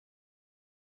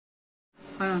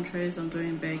Hi entrees, I'm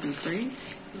doing bag and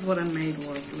freeze. This is what I made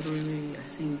like literally, I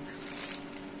think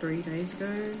 3 days ago,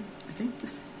 I think.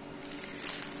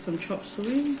 Some chop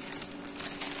suey.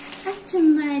 Hi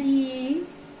Tamari.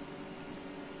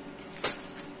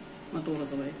 My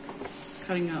daughter's awake.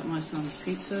 Cutting out my son's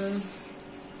pizza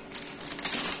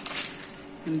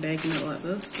and bagging it like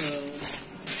this. So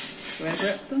grab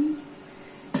wrap them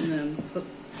and then put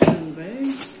them in the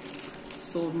bag.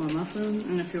 Stored my muffin,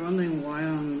 and if you're wondering why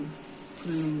I'm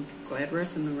putting them glad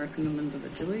wrap and then wrapping them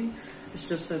individually, it's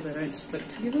just so they don't stick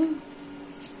together.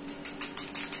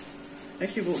 I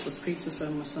actually bought this pizza so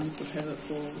my son could have it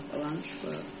for a lunch,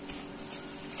 but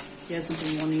he hasn't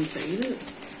been wanting to eat it.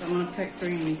 So I'm going to pack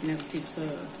 3 and you can have a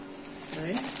pizza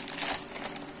today.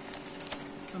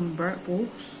 Some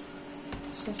bratwurst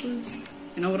sausage.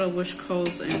 You know what I wish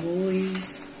Coles and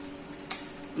Woolies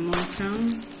in my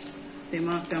town? Their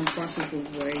markdown prices were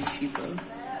way cheaper.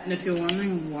 And if you're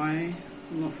wondering why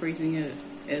I'm not freezing it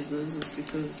as is, it's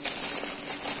because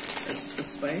it's for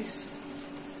space.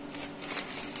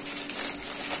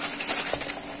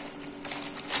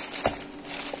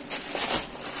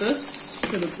 This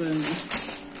should have been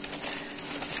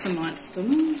tonight's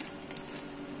dinner.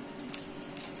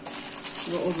 I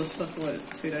got all the stuff like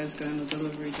 2 days ago and the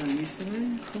delivery done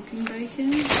yesterday. Cooking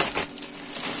bacon.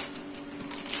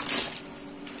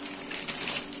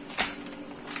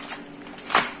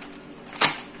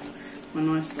 My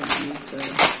knife doesn't need to.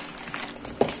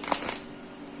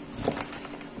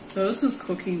 So this is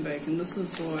cooking bacon. This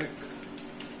is like,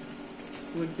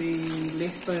 would be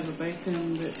leftover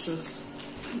bacon that's just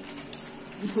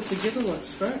put together like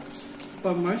scraps.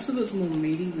 But most of it's more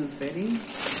meaty than fatty. I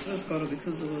just got it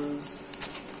because it was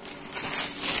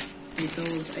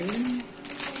 $8.80.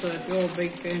 So if you're a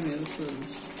big family, this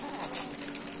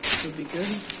would be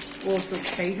good. Or if you're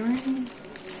catering,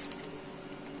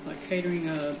 like catering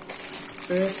a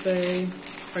birthday,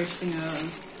 hosting a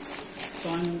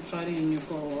dining party, and you've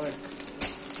got like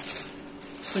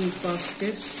 20 plus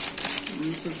guests, and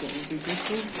this is what would be good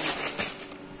for.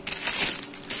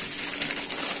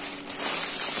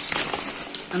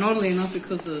 And oddly enough,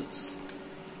 because it's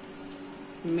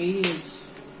meaty,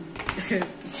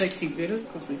 it's actually better.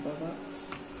 It cost me $5.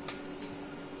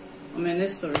 I mean,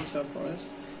 that's the retail price.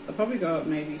 I'll probably go up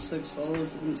maybe $6. It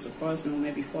wouldn't surprise me, or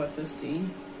maybe $5.50.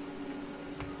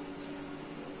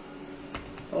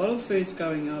 A lot of food's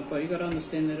going up, but you got to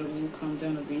understand that it will come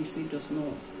down eventually, just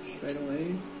not straight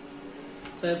away.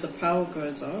 So as the power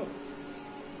goes up,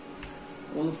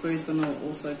 all the food's going to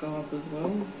also go up as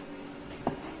well.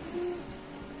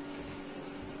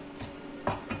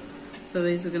 So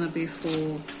these are going to be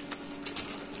for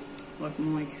like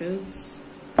my kids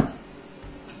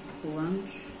for lunch.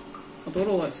 My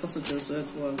daughter likes sausages, so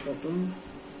that's why I got them.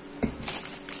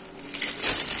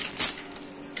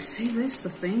 See, that's the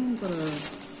thing, but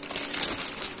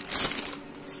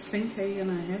think how you're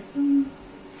gonna have them.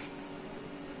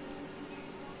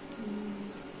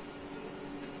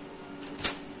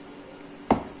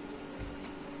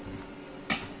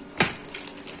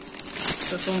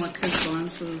 So for my kids'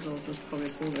 lunches, I'll just probably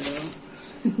pull that out.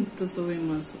 This will be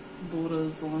my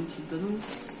daughter's lunch dinner.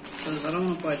 Because I don't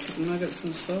want to buy chicken nuggets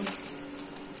and stuff.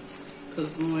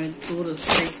 Because my daughter's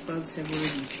taste buds have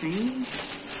already changed.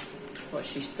 But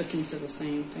she's sticking to the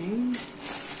same thing.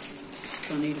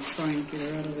 So I need to try and get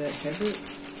her out of that habit.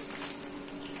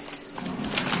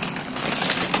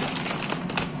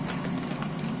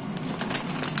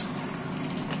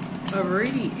 I've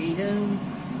already eaten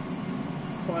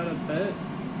quite a bit,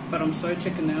 but I'm so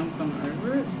chicken now I'm kind of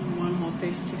over it. 1 whole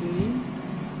piece chicken in.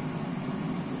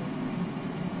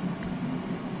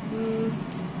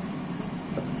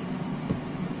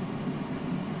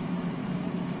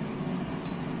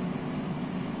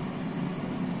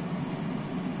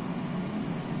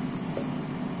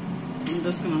 I'm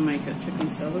just going to make a chicken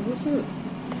salad with it.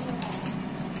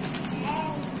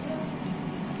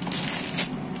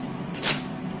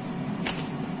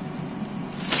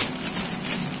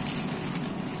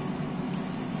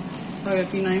 So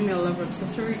if you know me, I love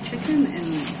rotisserie chicken and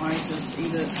I just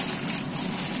eat it.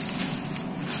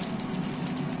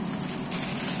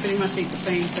 Pretty much eat the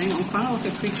same thing. I'm kind of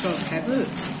like a creature of habit,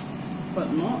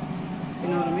 but not. You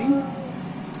know what I mean?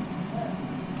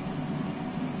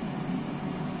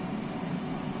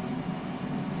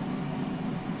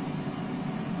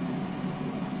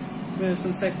 We're just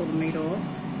going to take all the meat off,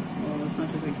 or as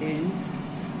much as we can.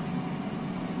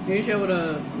 Usually I would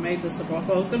have made this a broth.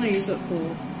 I was going to use it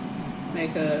for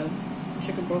make a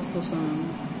chicken broth for some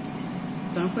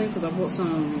dumpling, because I bought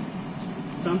some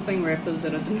dumpling wrappers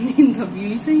that I didn't end up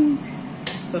using,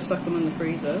 so I stuck them in the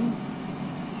freezer.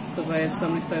 because I had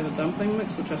some leftover dumpling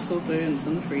mix, which I still do, and it's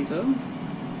in the freezer.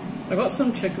 I got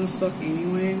some chicken stock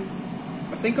anyway.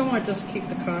 I think I might just keep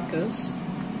the carcass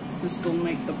and still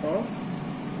make the broth,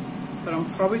 but I'm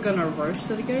probably going to roast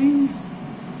it again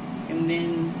and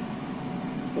then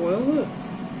boil it.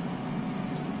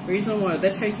 Reason why,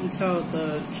 that's how you can tell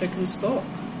the chicken stock.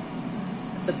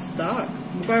 If it's dark,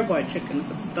 we'll go by chicken.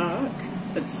 If it's dark,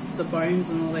 it's the bones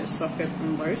and all that stuff have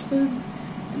been roasted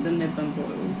and then they've been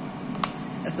boiled.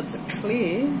 If it's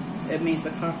clear, it means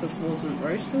the carcass wasn't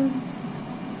roasted.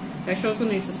 Actually, I was going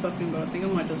to use the stuffing, but I think I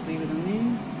might just leave it in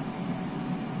there.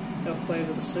 It'll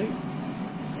flavour the soup.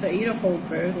 To eat a whole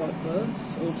bird like this,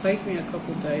 it will take me a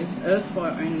couple of days if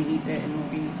I only eat that and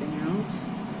not anything else,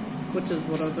 which is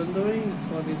what I've been doing. That's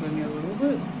why there's only a little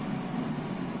bit.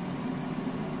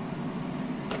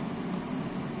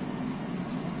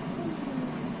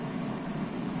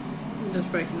 I'm just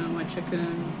breaking down my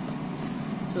chicken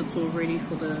so it's all ready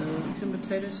for the chicken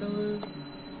potato salad,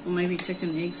 or maybe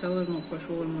chicken egg salad. I'm not quite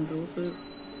sure what I'm going to do with it.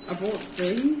 I bought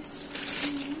these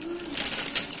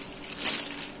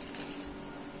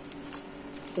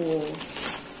for,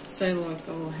 say like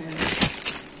I'll have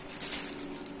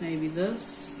maybe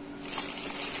this,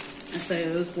 and say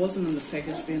this wasn't in the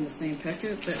package, be in the same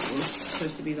packet. That was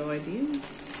supposed to be the idea.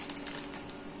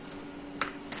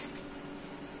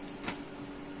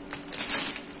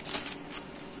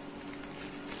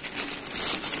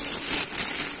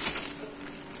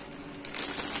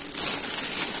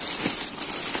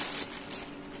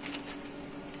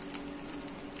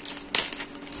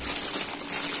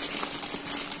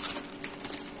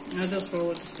 I just roll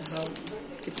it just to help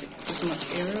get as much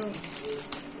air out.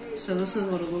 So this is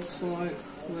what it looks like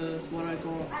with what I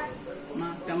got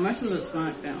marked down. Most of it's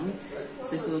marked down,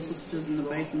 except for the sausages and the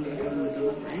bacon that I got in the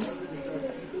delivery.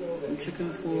 Some chicken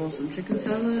for some chicken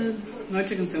salad. No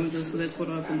chicken sandwiches, because that's what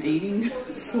I've been eating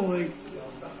for like,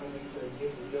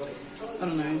 I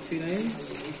don't know, 2 days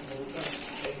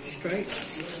straight.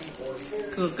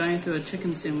 Because I was going through a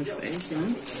chicken sandwich phase, you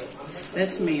know.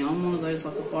 That's me. I'm one of those,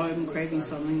 like, if I'm craving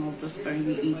something, I'll just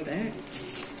only eat that.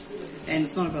 And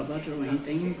it's not about budget or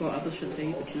anything. You've got other shit to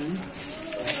eat, but you know.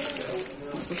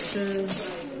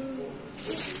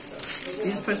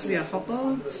 These are supposed to be a hot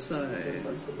dog, so yeah.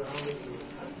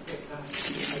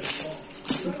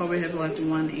 We'll probably have like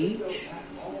one each.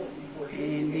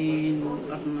 And then,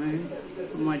 I don't know,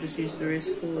 I might just use the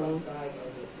rest for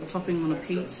topping on a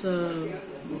pizza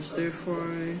or stir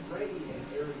fry.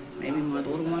 Maybe my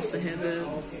daughter wants to have it.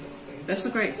 That's the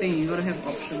great thing, you gotta have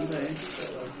options, eh?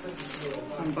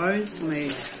 Some bones to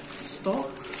make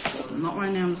stock. Not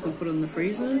right now, I'm just gonna put it in the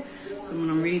freezer. So when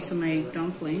I'm ready to make a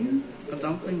dumpling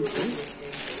soup,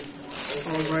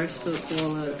 I'll roast it,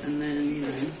 boil it, and then, you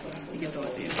know, you get the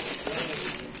idea.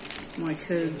 My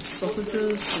kids'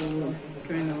 sausages for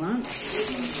during the lunch.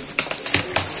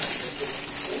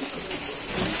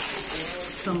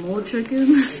 Some more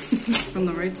chicken from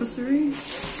the rotisserie.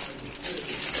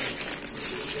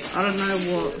 I don't know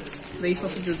what these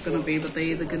sausages are going to be, but they're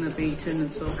either going to be turned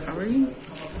into a curry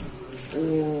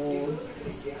or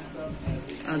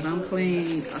a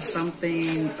dumpling, a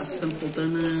something, a simple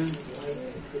dinner.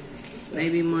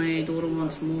 Maybe my daughter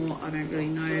wants more, I don't really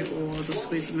know, or I'll just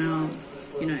squeeze them out,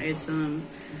 you know, add some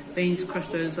beans, crush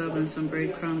those up, and some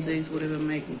breadcrumbs, eggs, whatever,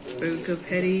 make burger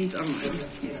patties. I don't know,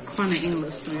 it's kind of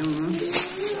endless, to be honest.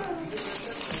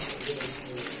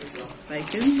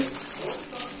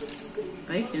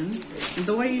 Bacon, and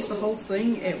do I use the whole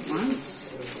thing at once?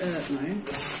 No.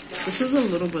 This is a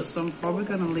little bit, so I'm probably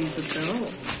going to leave this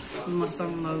out. My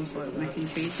son loves like mac and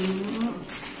cheese and whatnot.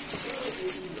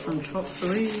 Some chop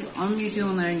suey. I'm usually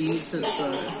on there and use it,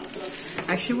 so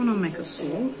I actually want to make a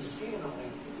sauce.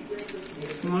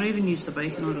 I might even use the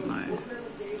bacon, I don't know.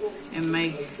 And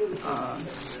make, what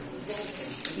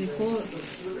do you call it?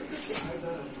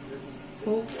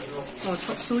 Pork,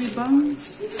 chop suey buns.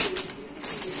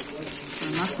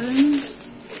 Some muffins.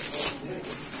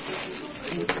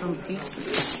 And some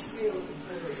pizzas.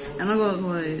 And I got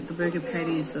like the burger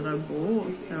patties that I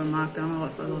bought. They were marked down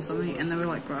like $5 or something, and they were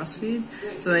like grass-fed.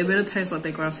 So they better taste like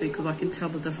they're grass-fed, because I can tell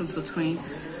the difference between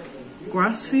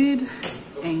grass-fed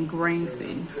and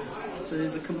grain-fed. So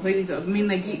there's a completely, I mean,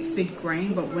 they get fed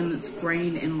grain, but when it's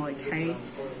grain and like hay,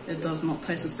 it does not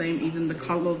taste the same. Even the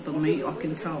color of the meat, I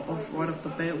can tell off right off the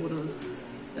bat what it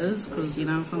is, because you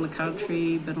know, I'm from the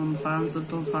country, been on farms,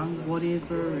 lived on farms,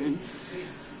 whatever, and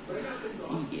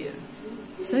yeah.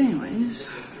 So anyways,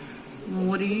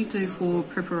 what do you do for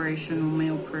preparation or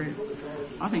meal prep?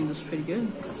 I think this is pretty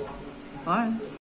good. Bye.